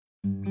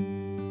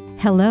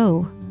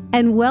Hello,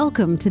 and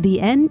welcome to the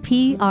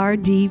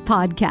NPRD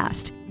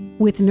podcast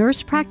with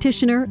nurse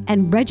practitioner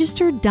and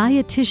registered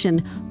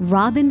dietitian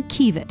Robin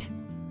Kievit.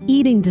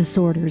 Eating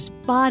disorders,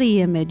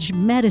 body image,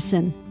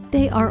 medicine,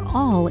 they are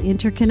all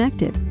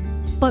interconnected.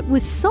 But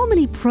with so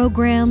many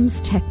programs,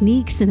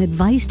 techniques, and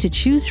advice to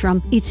choose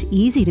from, it's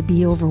easy to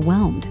be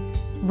overwhelmed.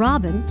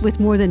 Robin,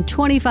 with more than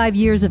 25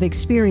 years of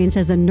experience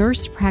as a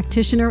nurse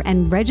practitioner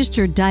and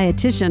registered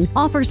dietitian,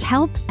 offers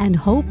help and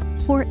hope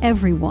for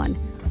everyone,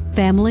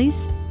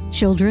 families,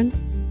 children,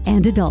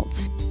 and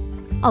adults.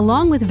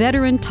 Along with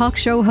veteran talk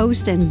show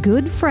host and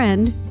good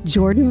friend,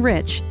 Jordan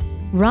Rich,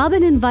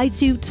 Robin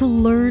invites you to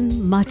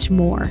learn much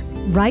more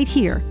right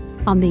here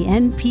on the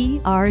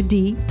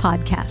NPRD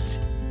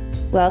podcast.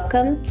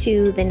 Welcome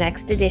to the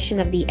next edition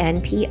of the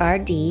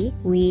NPRD.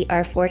 We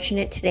are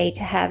fortunate today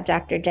to have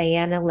Dr.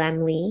 Diana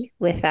Lemley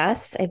with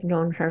us. I've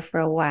known her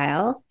for a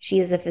while. She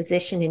is a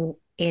physician in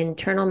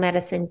internal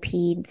medicine,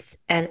 peds,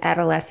 and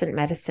adolescent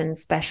medicine,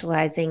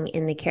 specializing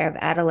in the care of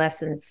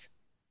adolescents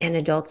and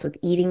adults with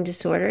eating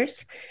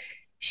disorders.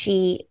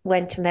 She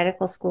went to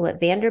medical school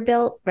at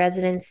Vanderbilt,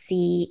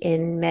 residency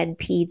in med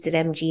peds at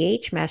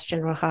MGH, Mass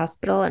General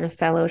Hospital, and a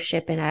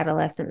fellowship in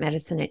adolescent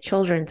medicine at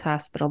Children's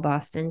Hospital,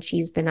 Boston.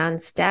 She's been on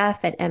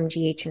staff at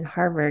MGH and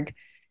Harvard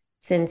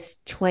since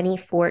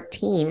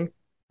 2014,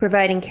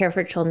 providing care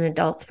for children and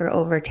adults for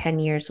over 10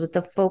 years with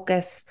the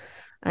focus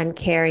on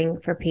caring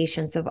for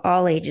patients of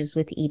all ages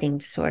with eating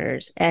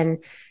disorders. And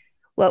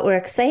what we're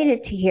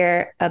excited to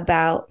hear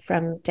about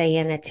from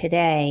Diana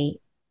today,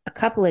 a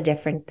couple of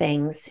different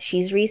things.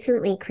 She's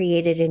recently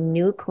created a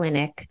new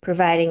clinic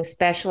providing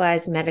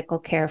specialized medical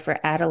care for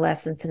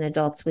adolescents and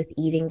adults with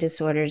eating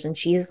disorders. And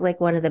she is like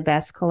one of the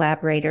best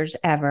collaborators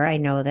ever. I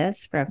know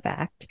this for a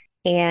fact.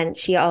 And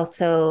she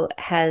also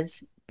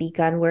has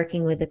begun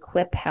working with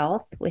Equip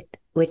Health,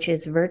 which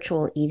is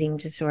virtual eating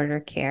disorder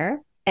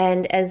care.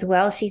 And as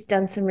well, she's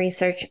done some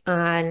research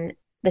on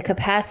the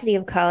capacity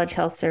of college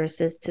health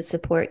services to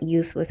support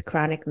youth with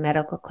chronic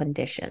medical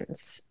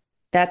conditions.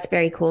 That's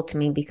very cool to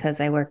me because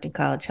I worked in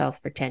college health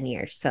for 10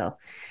 years. So,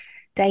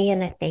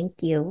 Diana,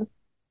 thank you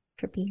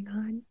for being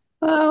on.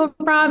 Oh,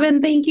 Robin,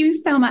 thank you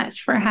so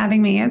much for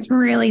having me. It's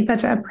really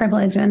such a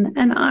privilege and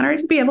an honor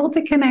to be able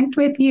to connect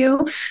with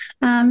you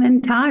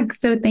and talk.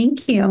 So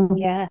thank you.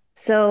 Yeah.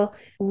 So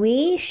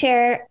we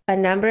share a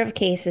number of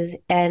cases.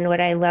 And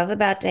what I love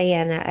about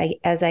Diana,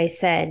 as I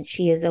said,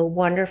 she is a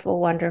wonderful,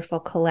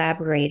 wonderful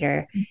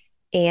collaborator.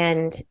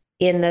 And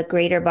in the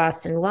Greater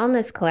Boston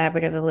Wellness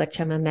Collaborative, of which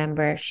I'm a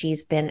member,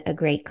 she's been a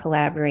great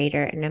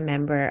collaborator and a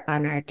member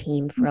on our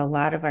team for a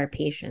lot of our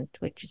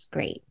patients, which is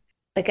great.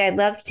 Like, I'd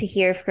love to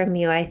hear from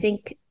you. I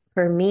think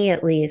for me,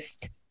 at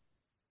least,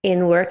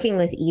 in working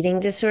with eating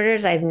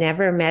disorders, I've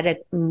never met a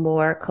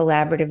more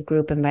collaborative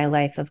group in my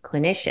life of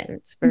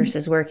clinicians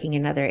versus working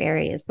in other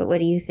areas. But what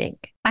do you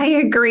think? I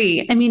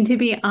agree. I mean, to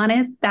be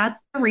honest,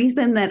 that's the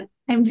reason that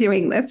I'm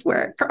doing this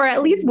work, or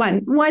at least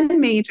one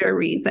major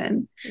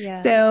reason.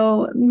 Yeah.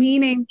 So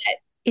meaning that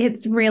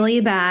it's really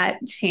that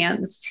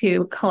chance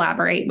to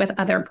collaborate with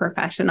other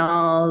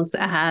professionals,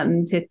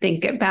 to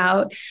think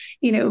about,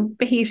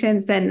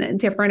 patients and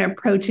different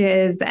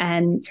approaches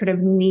and sort of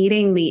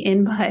needing the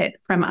input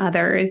from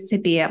others to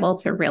be able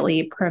to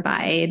really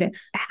provide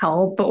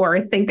help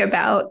or think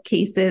about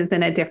cases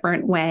in a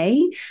different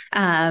way.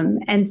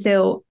 And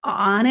so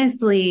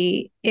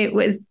honestly, it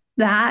was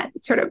that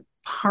sort of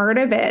part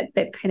of it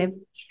that kind of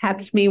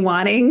kept me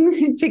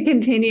wanting to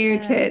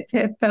continue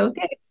to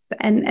focus.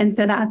 And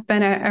so that's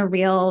been a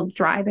real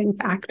driving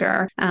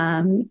factor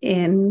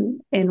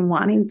in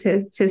wanting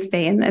to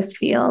stay in this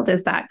field,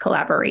 is that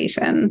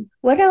collaboration.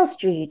 What else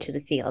drew you to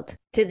the field,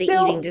 to the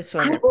eating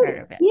disorder part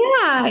of it?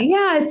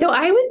 Yeah. So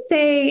I would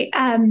say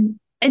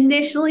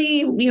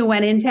initially you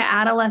went into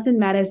adolescent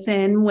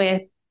medicine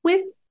with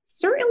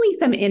certainly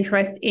some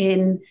interest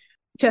in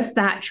just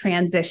that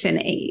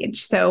transition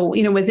age. So,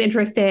 was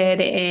interested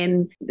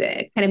in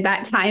the, kind of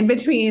that time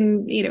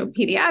between,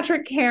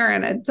 pediatric care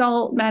and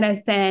adult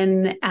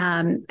medicine.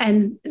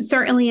 And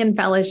certainly in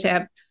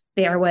fellowship,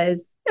 there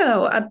was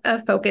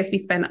a focus. We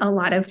spent a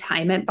lot of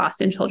time at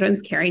Boston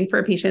Children's caring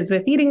for patients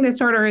with eating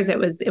disorders. It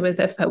was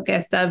a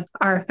focus of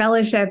our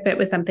fellowship. It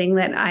was something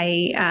that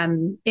I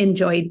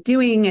enjoyed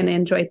doing and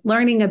enjoyed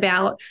learning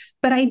about.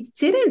 But I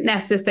didn't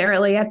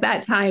necessarily at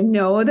that time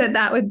know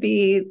that would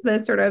be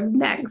the sort of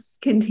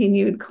next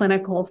continued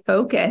clinical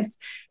focus.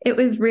 It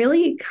was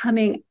really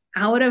coming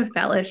out of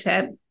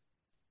fellowship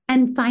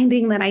and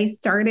finding that I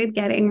started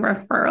getting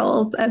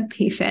referrals of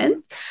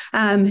patients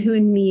who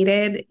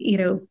needed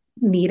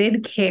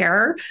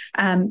care,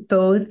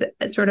 both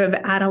sort of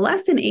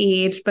adolescent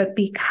age, but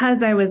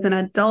because I was an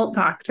adult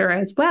doctor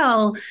as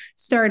well,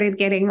 started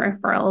getting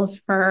referrals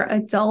for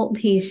adult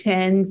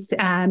patients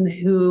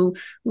who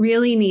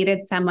really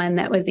needed someone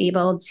that was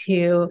able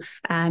to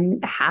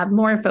have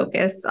more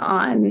focus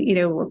on,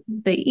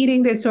 the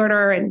eating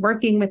disorder and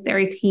working with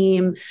their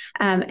team,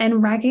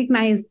 and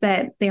recognize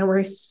that there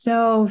were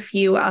so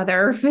few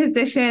other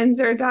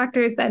physicians or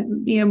doctors that,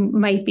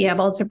 might be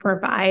able to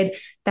provide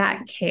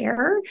that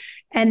care.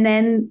 And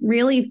then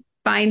really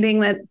finding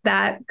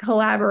that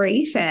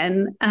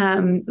collaboration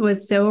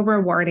was so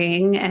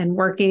rewarding, and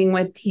working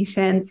with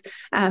patients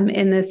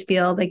in this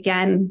field,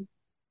 again,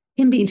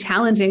 can be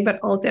challenging, but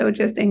also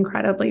just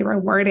incredibly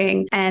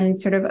rewarding. And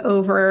sort of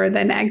over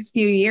the next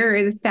few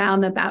years,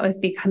 found that was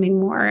becoming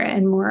more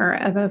and more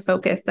of a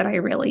focus that I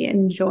really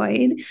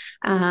enjoyed.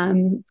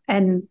 And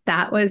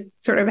that was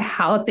sort of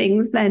how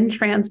things then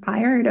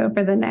transpired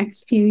over the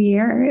next few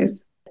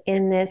years.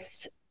 In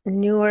this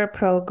newer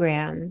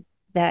program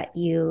that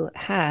you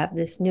have,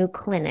 this new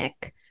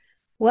clinic,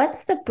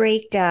 what's the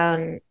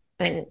breakdown?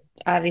 And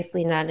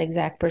obviously not an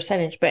exact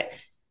percentage, but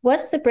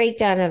what's the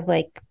breakdown of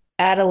like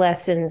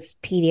adolescents,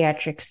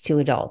 pediatrics to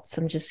adults?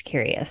 I'm just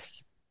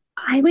curious.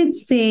 I would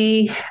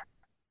say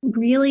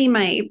really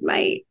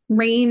my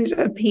range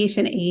of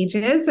patient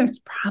ages is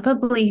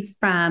probably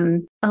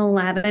from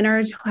 11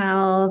 or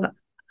 12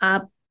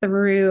 up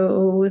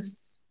through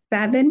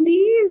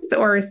 70s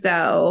or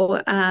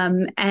so.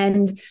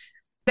 And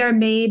there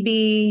may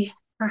be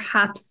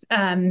perhaps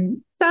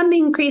some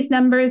increased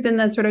numbers in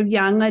the sort of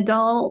young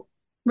adult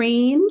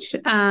range.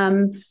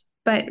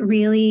 But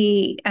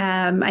really,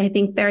 I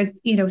think there's,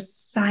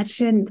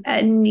 such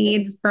a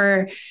need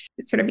for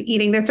sort of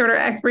eating disorder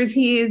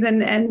expertise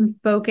and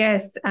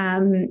focus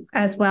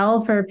as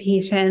well for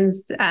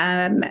patients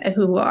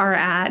who are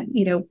at,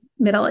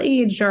 middle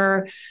age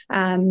or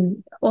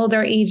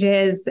older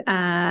ages.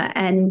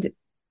 And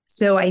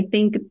so I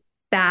think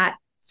that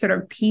sort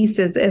of piece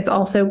is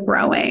also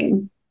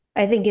growing.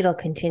 I think it'll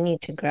continue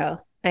to grow.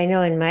 I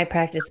know in my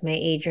practice, my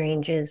age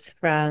range is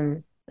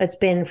it's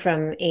been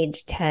from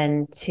age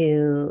 10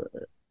 to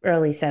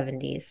early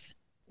 70s,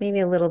 maybe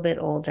a little bit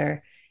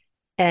older.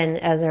 And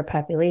as our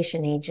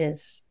population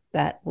ages,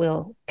 that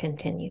will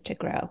continue to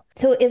grow.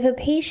 So if a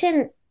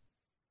patient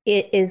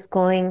is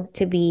going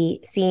to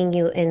be seeing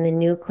you in the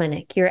new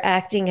clinic, you're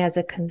acting as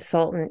a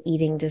consultant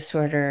eating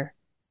disorder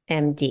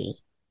MD,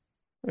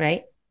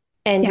 right?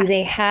 And Yes. Do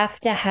they have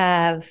to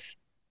have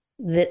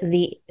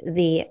the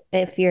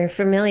if you're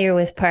familiar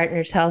with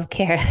Partners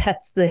Healthcare,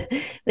 that's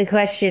the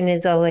question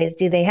is always,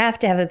 do they have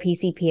to have a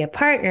PCP at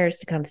Partners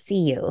to come see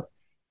you?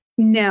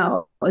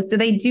 No. So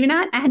they do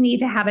not need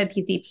to have a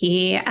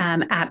PCP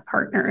at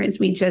Partners.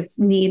 We just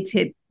need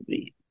to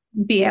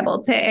be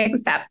able to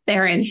accept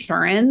their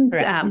insurance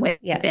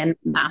within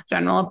Mass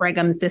General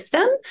Brigham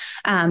system.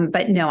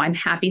 But no, I'm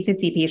happy to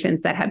see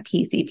patients that have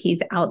PCPs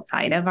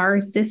outside of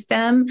our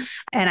system.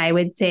 And I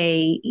would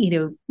say,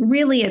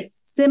 really it's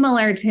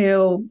similar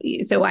to,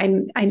 so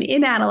I'm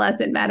in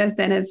adolescent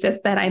medicine. It's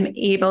just that I'm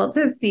able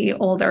to see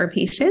older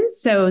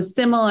patients. So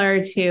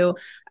similar to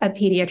a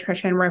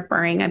pediatrician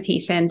referring a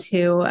patient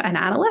to an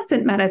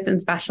adolescent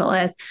medicine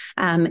specialist.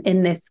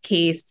 In this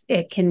case,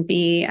 it can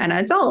be an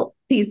adult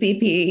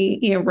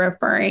PCP,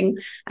 referring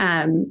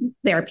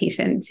their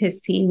patient to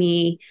see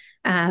me.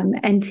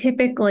 And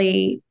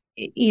typically,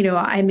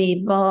 I'm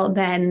able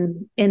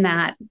then in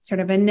that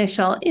sort of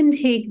initial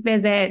intake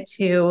visit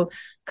to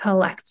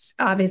collect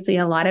obviously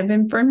a lot of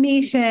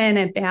information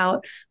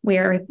about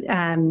where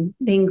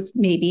things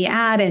may be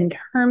at in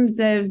terms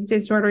of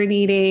disordered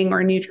eating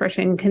or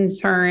nutrition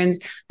concerns,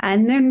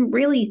 and then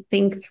really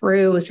think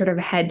through sort of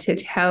head to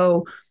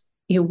toe,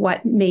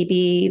 what may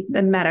be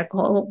the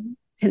medical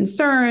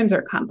concerns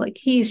or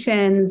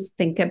complications.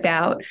 Think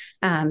about,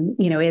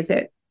 is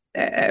it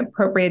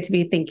appropriate to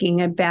be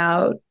thinking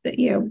about,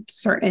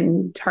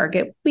 certain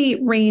target weight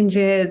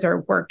ranges,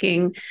 or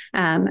working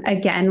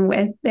again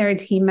with their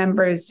team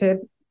members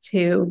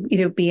to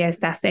be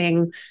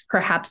assessing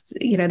perhaps,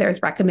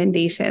 there's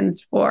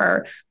recommendations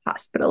for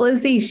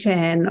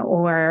hospitalization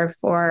or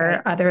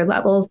for other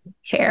levels of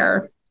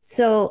care.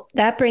 So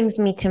that brings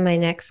me to my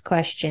next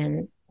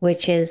question,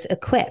 which is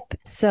EQUIP.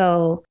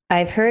 So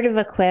I've heard of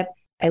EQUIP.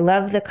 I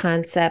love the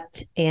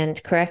concept,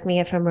 and correct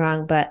me if I'm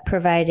wrong, but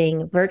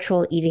providing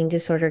virtual eating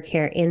disorder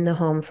care in the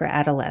home for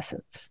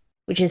adolescents,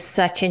 which is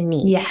such a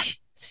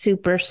niche,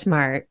 super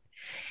smart.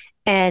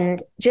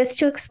 And just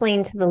to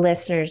explain to the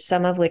listeners,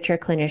 some of which are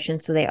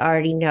clinicians, so they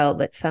already know,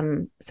 but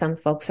some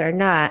folks are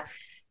not.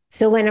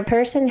 So when a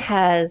person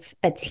has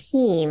a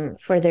team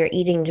for their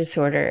eating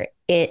disorder,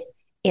 it,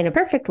 in a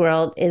perfect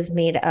world, is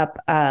made up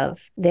of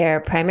their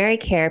primary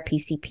care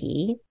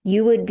PCP.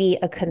 You would be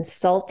a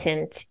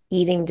consultant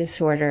eating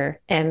disorder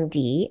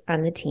MD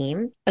on the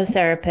team, a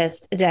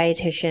therapist, a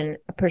dietitian,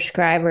 a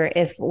prescriber,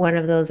 if one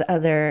of those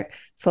other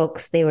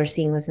folks they were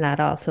seeing was not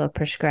also a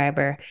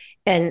prescriber,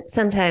 and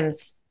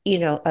sometimes,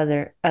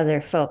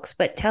 other folks.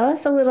 But tell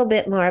us a little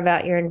bit more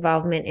about your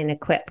involvement in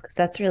EQUIP, because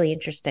that's really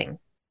interesting.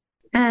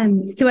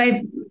 So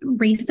I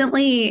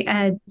recently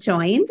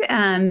joined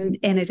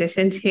in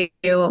addition to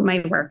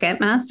my work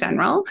at Mass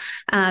General.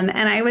 And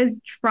I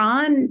was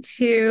drawn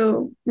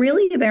to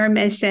really their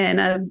mission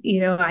of,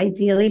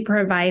 ideally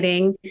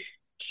providing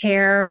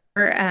care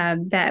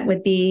that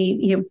would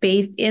be,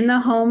 based in the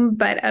home,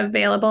 but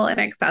available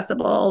and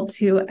accessible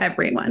to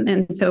everyone.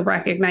 And so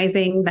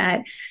recognizing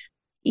that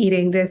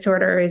eating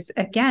disorders,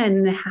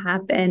 again,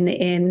 happen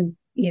in,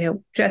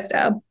 just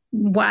a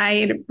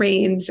wide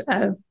range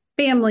of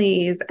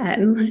families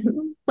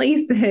and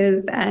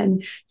places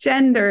and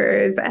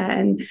genders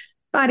and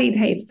body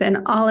types and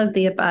all of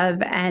the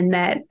above, and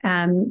that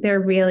there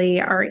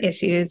really are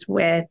issues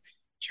with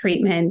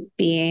treatment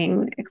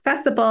being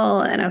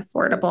accessible and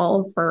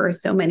affordable for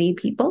so many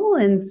people.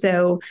 And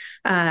so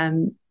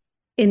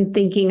in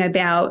thinking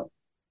about,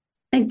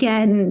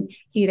 again,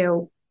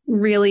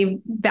 really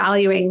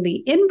valuing the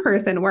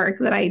in-person work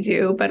that I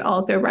do, but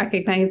also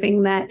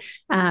recognizing that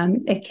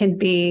it can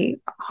be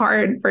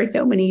hard for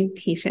so many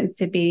patients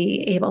to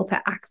be able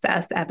to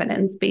access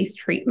evidence-based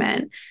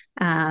treatment.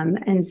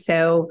 And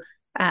so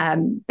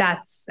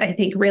that's, I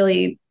think,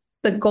 really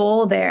the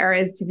goal there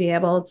is to be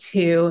able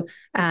to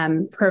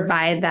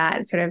provide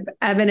that sort of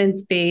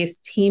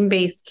evidence-based,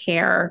 team-based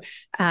care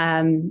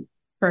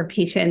for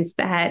patients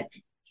that,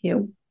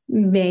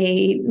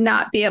 may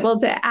not be able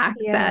to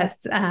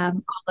access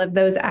all of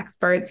those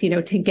experts,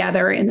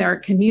 together in their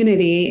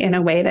community in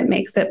a way that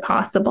makes it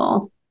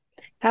possible.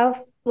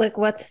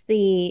 What's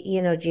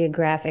the,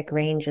 geographic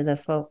range of the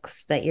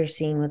folks that you're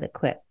seeing with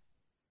EQIP?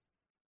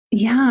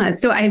 Yeah,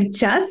 so I've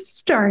just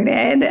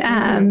started,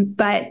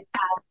 but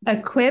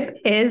EQIP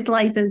is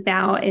licensed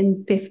now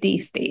in 50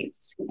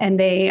 states, and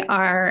they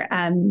are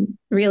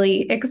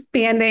really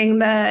expanding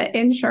the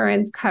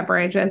insurance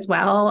coverage as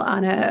well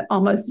on a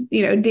almost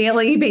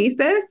daily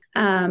basis.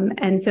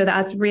 And so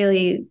that's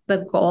really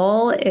the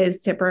goal,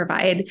 is to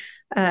provide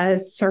a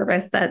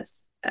service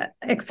that's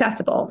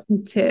accessible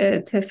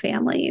to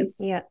families.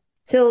 Yeah.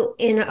 So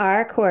in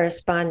our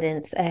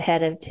correspondence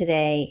ahead of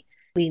today,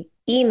 we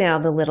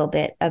emailed a little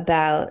bit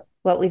about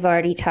what we've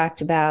already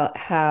talked about,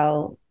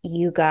 how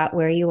you got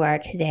where you are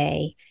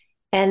today.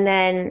 And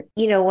then,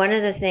 one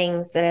of the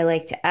things that I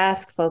like to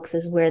ask folks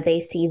is where they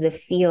see the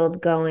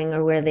field going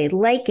or where they'd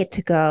like it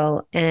to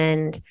go.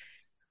 And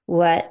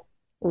what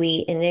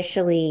we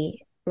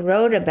initially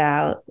wrote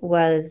about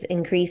was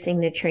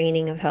increasing the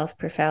training of health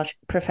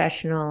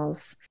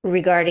professionals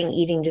regarding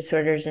eating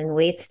disorders and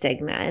weight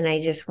stigma. And I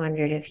just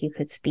wondered if you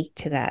could speak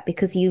to that,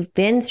 because you've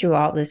been through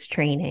all this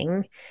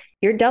training.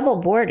 You're double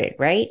boarded,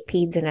 right?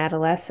 Peds and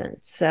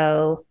adolescents.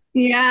 So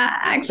yeah,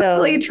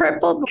 actually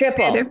triple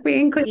if we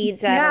include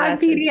peds,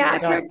 adolescents,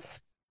 pediatrics.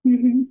 And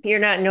adults. You're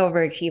not an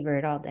overachiever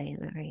at all,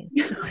 Diana, are you?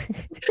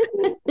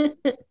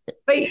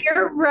 But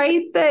you're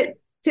right that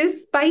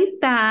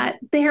despite that,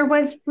 there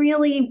was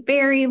really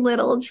very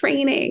little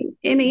training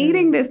in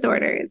eating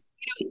disorders.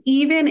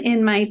 Even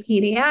in my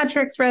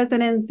pediatrics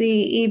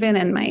residency, even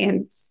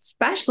in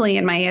especially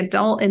in my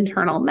adult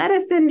internal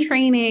medicine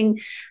training.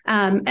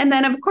 And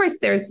then of course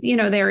there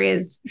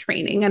is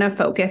training and a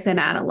focus in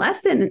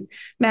adolescent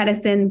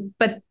medicine,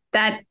 but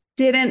that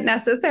didn't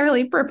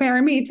necessarily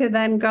prepare me to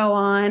then go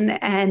on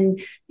and,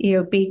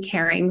 be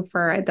caring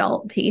for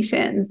adult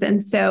patients.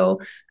 And so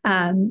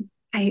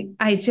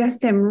I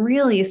just am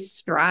really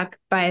struck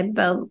by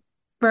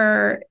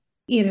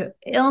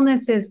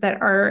illnesses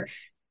that are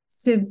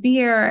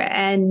severe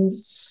and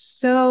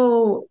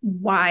so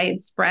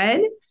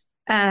widespread,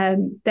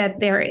 that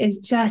there is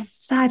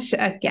just such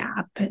a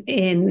gap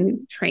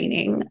in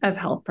training of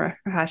health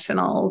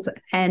professionals.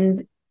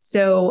 And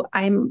so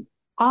I'm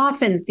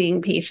often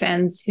seeing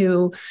patients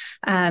who,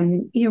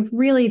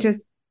 really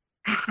just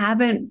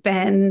haven't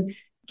been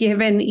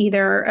given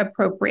either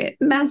appropriate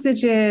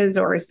messages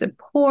or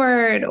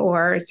support,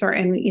 or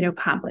certain,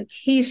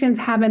 complications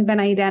haven't been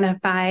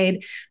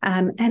identified.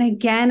 And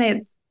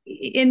again,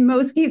 in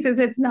most cases,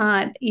 it's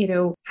not,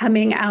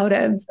 coming out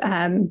of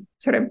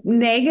sort of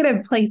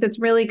negative place. It's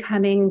really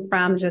coming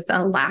from just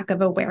a lack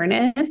of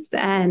awareness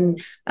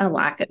and a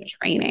lack of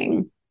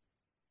training.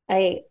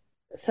 I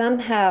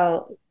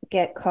somehow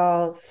get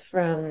calls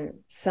from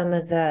some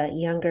of the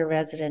younger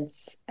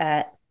residents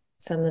at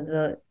some of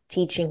the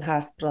teaching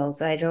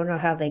hospitals. I don't know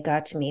how they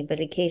got to me, but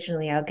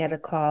occasionally I'll get a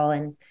call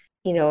and,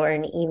 or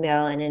an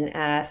email and an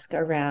ask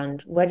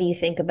around, what do you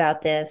think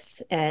about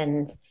this?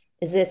 And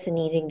is this an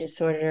eating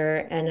disorder?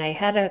 And I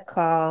had a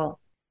call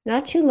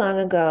not too long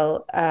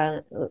ago.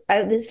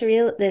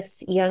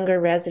 This younger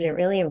resident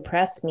really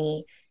impressed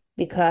me,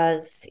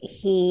 because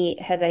he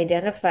had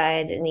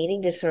identified an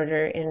eating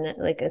disorder in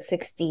like a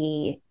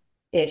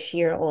 60-ish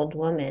year old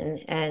woman,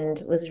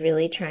 and was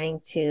really trying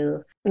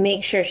to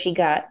make sure she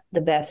got the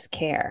best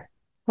care.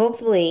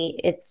 Hopefully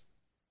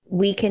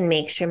we can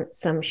make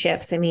some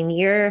shifts. I mean,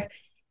 you're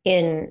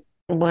in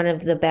one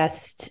of the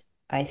best,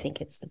 I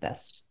think it's the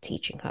best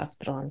teaching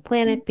hospital on the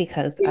planet,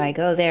 because I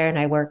go there and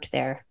I worked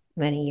there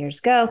many years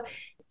ago.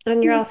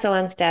 And you're also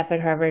on staff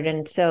at Harvard.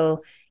 And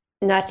so,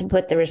 not to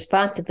put the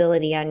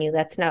responsibility on you,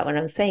 that's not what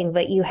I'm saying,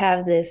 but you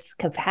have this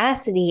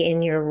capacity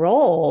in your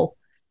role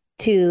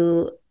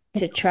to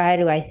try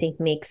to, I think,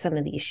 make some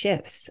of these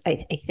shifts,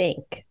 I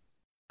think.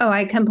 Oh,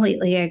 I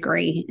completely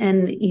agree.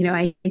 And,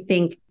 I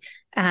think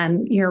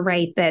you're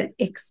right that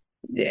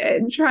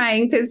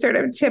trying to sort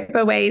of chip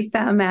away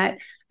some at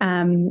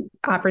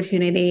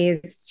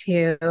opportunities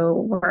to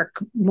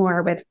work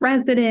more with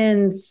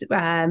residents,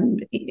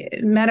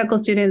 medical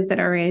students that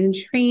are in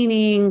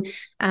training,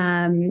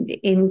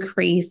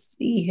 increase,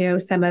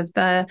 some of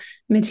the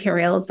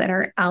materials that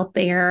are out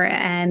there,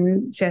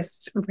 and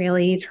just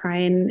really try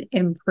and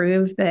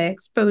improve the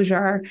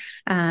exposure.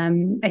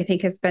 I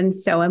think has been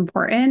so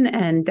important,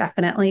 and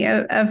definitely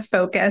a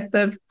focus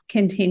of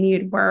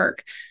continued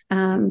work,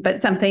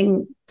 but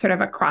something sort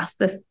of across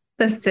the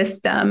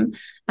system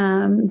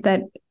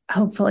that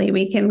hopefully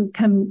we can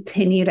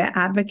continue to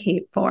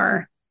advocate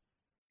for.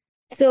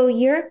 So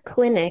your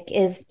clinic,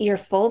 is you're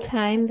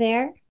full-time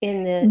there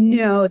in the...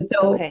 No.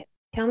 So okay.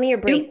 Tell me your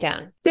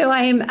breakdown. So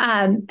I'm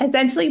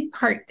essentially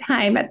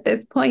part-time at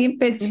this point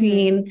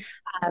between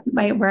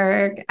my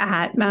work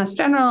at Mass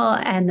General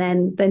and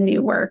then the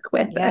new work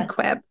with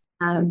Equip.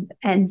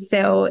 And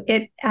so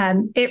it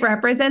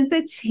represents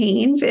a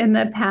change in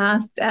the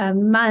past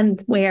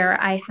month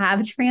where I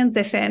have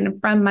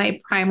transitioned from my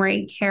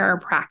primary care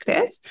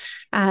practice.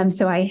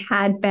 So I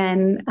had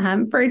been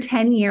for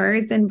 10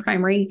 years in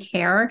primary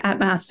care at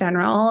Mass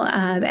General,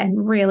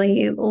 and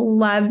really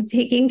loved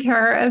taking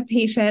care of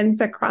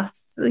patients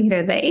across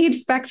the age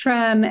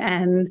spectrum,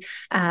 and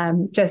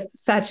just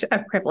such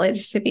a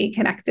privilege to be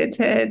connected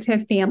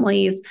to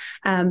families.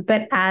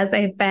 But as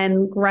I've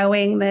been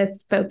growing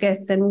this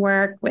focus and work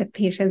with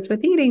patients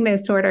with eating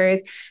disorders,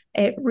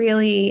 it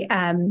really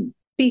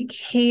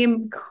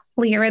became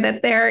clear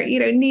that there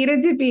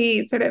needed to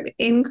be sort of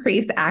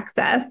increased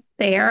access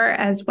there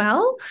as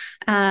well.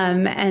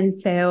 And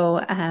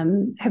so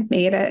have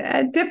made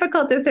a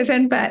difficult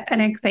decision, but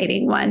an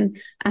exciting one,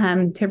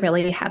 to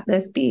really have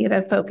this be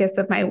the focus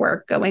of my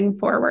work going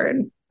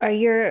forward. Are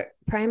your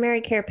primary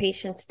care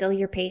patients still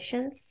your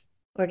patients,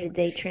 or did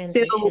they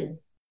transition?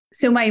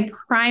 So my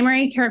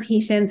primary care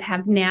patients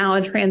have now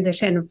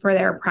transitioned for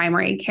their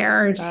primary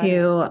care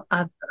to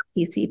other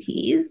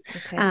PCPs,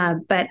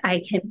 but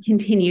I can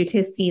continue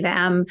to see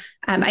them.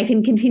 I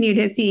can continue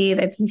to see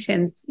the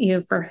patients,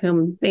 for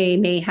whom they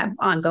may have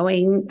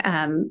ongoing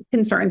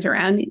concerns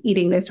around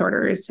eating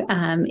disorders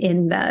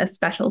in the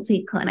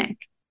specialty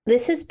clinic.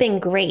 This has been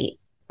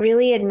great.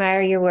 Really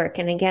admire your work.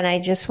 And again, I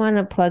just want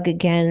to plug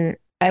again,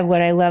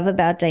 what I love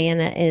about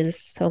Diana is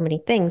so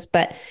many things,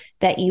 but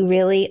that you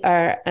really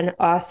are an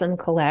awesome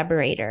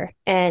collaborator.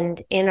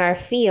 And in our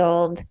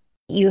field,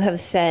 you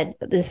have said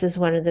this is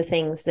one of the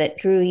things that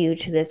drew you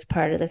to this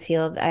part of the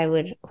field. I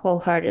would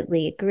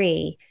wholeheartedly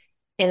agree.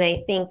 And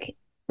I think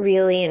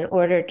really in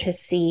order to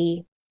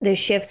see the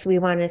shifts we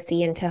want to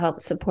see and to help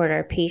support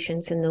our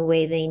patients in the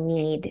way they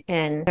need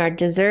and are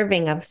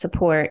deserving of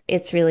support,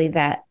 it's really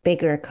that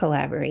bigger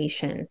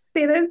collaboration.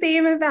 Say the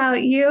same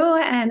about you,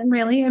 and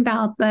really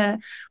about the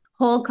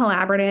whole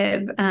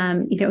collaborative.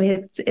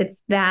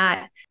 It's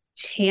that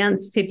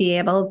chance to be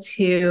able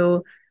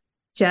to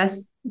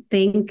just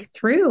think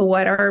through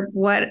what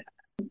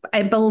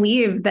I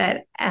believe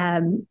that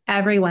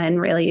everyone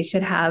really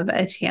should have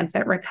a chance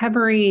at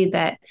recovery,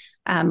 that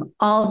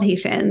all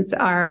patients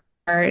are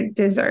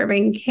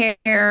deserving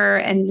care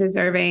and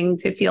deserving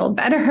to feel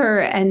better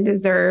and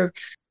deserve,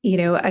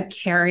 a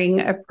caring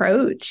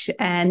approach.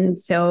 And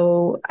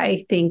so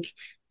I think,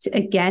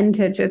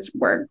 to just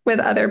work with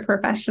other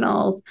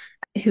professionals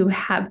who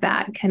have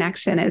that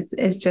connection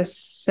is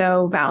just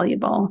so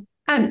valuable.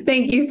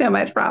 Thank you so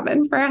much,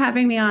 Robin, for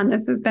having me on.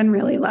 This has been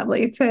really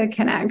lovely to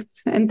connect.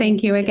 And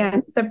thank you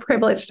again. It's a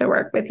privilege to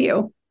work with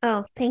you.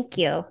 Oh, thank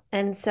you.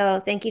 And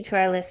so thank you to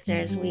our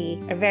listeners. We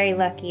are very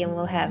lucky, and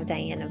we'll have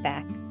Diana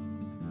back.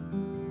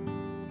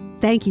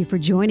 Thank you for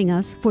joining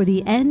us for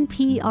the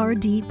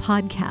NPRD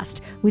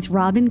podcast with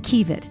Robin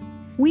Kievit.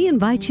 We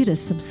invite you to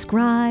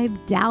subscribe,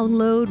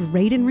 download,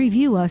 rate, and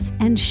review us,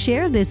 and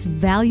share this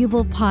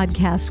valuable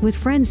podcast with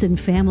friends and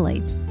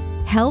family.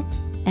 Help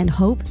and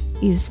hope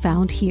is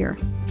found here.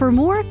 For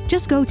more,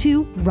 just go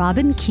to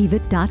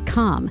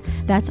robinkievit.com.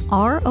 That's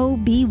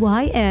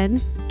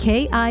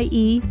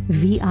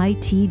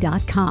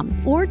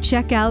ROBYNKIEVIT.com. Or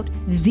check out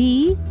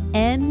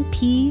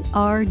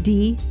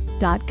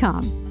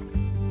thenprd.com.